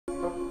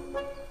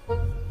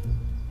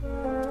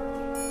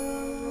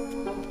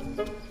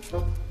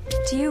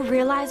Do you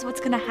realize what's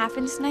gonna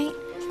happen tonight?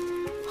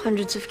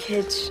 Hundreds of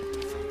kids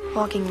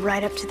walking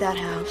right up to that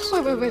house.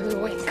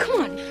 Wait.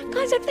 Come on.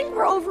 Guys, I think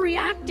we're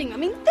overreacting. I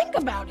mean, think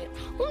about it.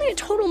 Only a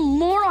total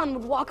moron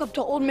would walk up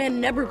to Old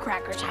Man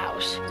Nebbercracker's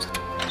house.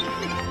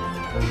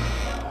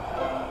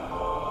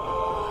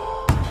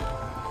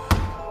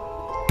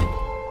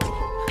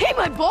 Hey,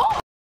 my ball!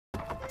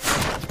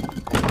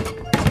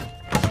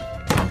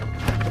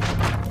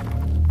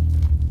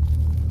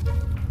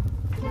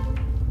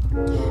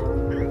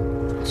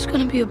 It's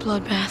gonna be a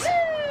bloodbath.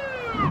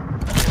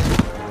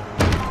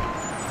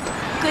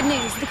 Good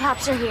news, the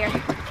cops are here.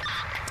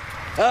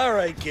 All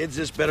right, kids,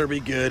 this better be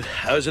good.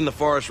 I was in the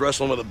forest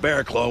wrestling with a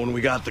bear claw when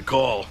we got the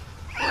call.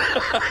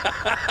 I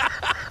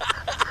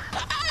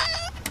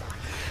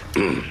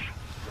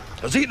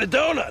was eating a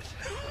donut.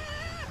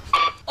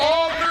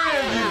 All three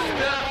of you,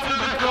 step to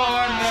the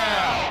car now.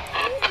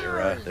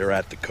 They're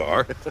at the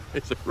car.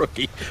 It's a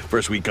rookie.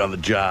 First week on the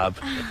job.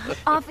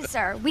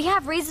 Officer, we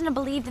have reason to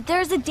believe that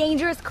there's a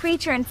dangerous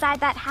creature inside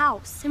that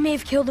house. They may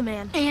have killed a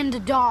man. And a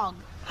dog.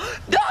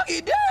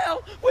 Doggy down!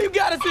 We've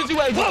got a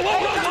situation. Whoa.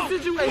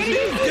 What are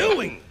you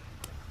doing?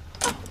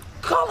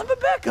 Call him for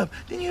backup.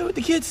 Didn't you hear what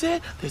the kid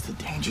said? There's a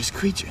dangerous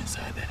creature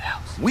inside that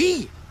house.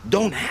 We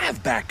don't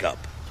have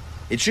backup.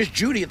 It's just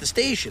Judy at the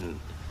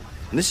station.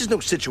 And this is no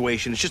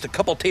situation. It's just a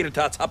couple tater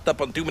tots hopped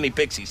up on too many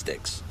pixie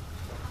sticks.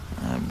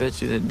 I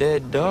bet you the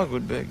dead dog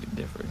would beg to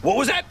differ. What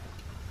was that?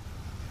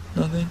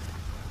 Nothing.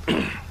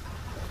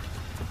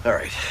 All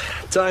right.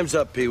 Time's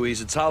up,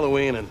 Pee-wees. It's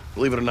Halloween, and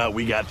believe it or not,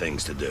 we got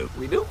things to do.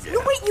 We do? Yeah.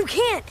 No, wait, you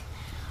can't.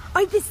 All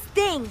right, this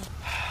thing.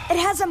 It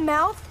has a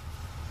mouth,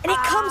 and it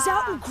comes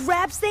out and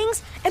grabs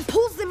things and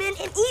pulls them in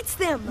and eats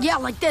them. Yeah,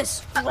 like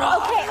this.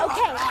 Okay.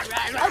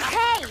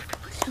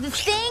 The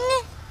thing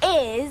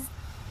is,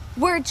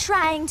 we're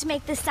trying to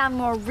make this sound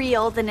more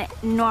real than it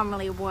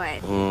normally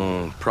would.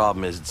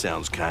 Problem is, it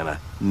sounds kind of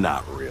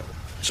not real.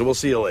 So we'll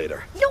see you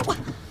later. No.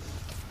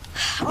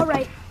 All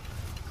right.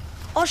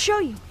 I'll show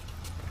you.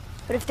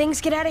 But if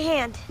things get out of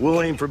hand...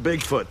 We'll aim for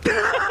Bigfoot.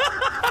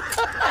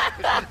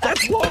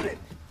 That's loaded.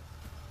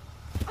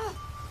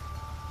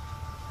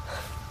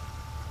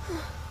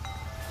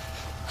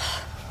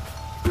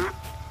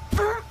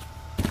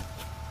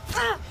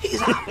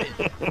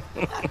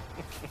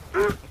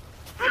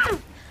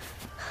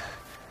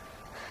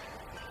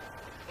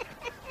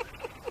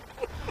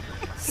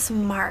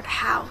 Smart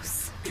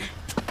house.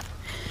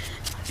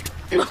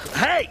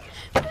 Hey!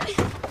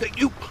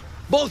 You,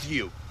 both of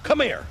you, come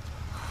here.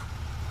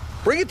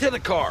 Bring it to the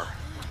car.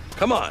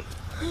 Come on.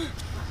 I'm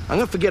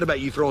gonna forget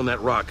about you throwing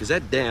that rock, because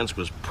that dance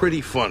was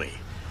pretty funny.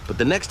 But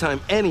the next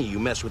time any of you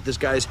mess with this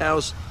guy's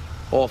house,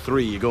 all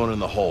three of you going in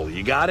the hole.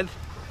 You got it?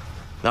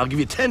 Now I'll give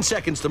you 10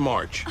 seconds to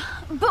march.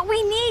 But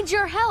we need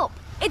your help.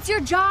 It's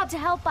your job to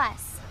help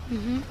us.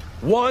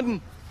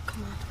 1,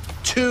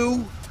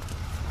 2,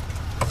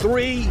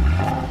 3.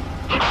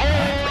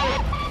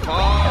 Oh,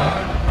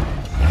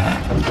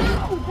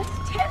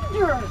 that's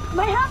tender.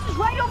 My house is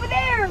right over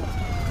there.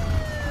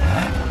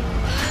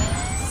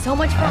 So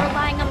much for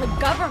relying on the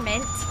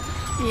government.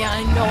 Yeah,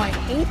 I know. I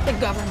hate the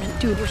government.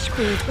 Dude, we're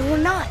screwed. We're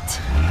not.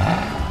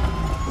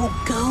 We'll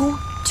go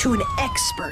to an expert.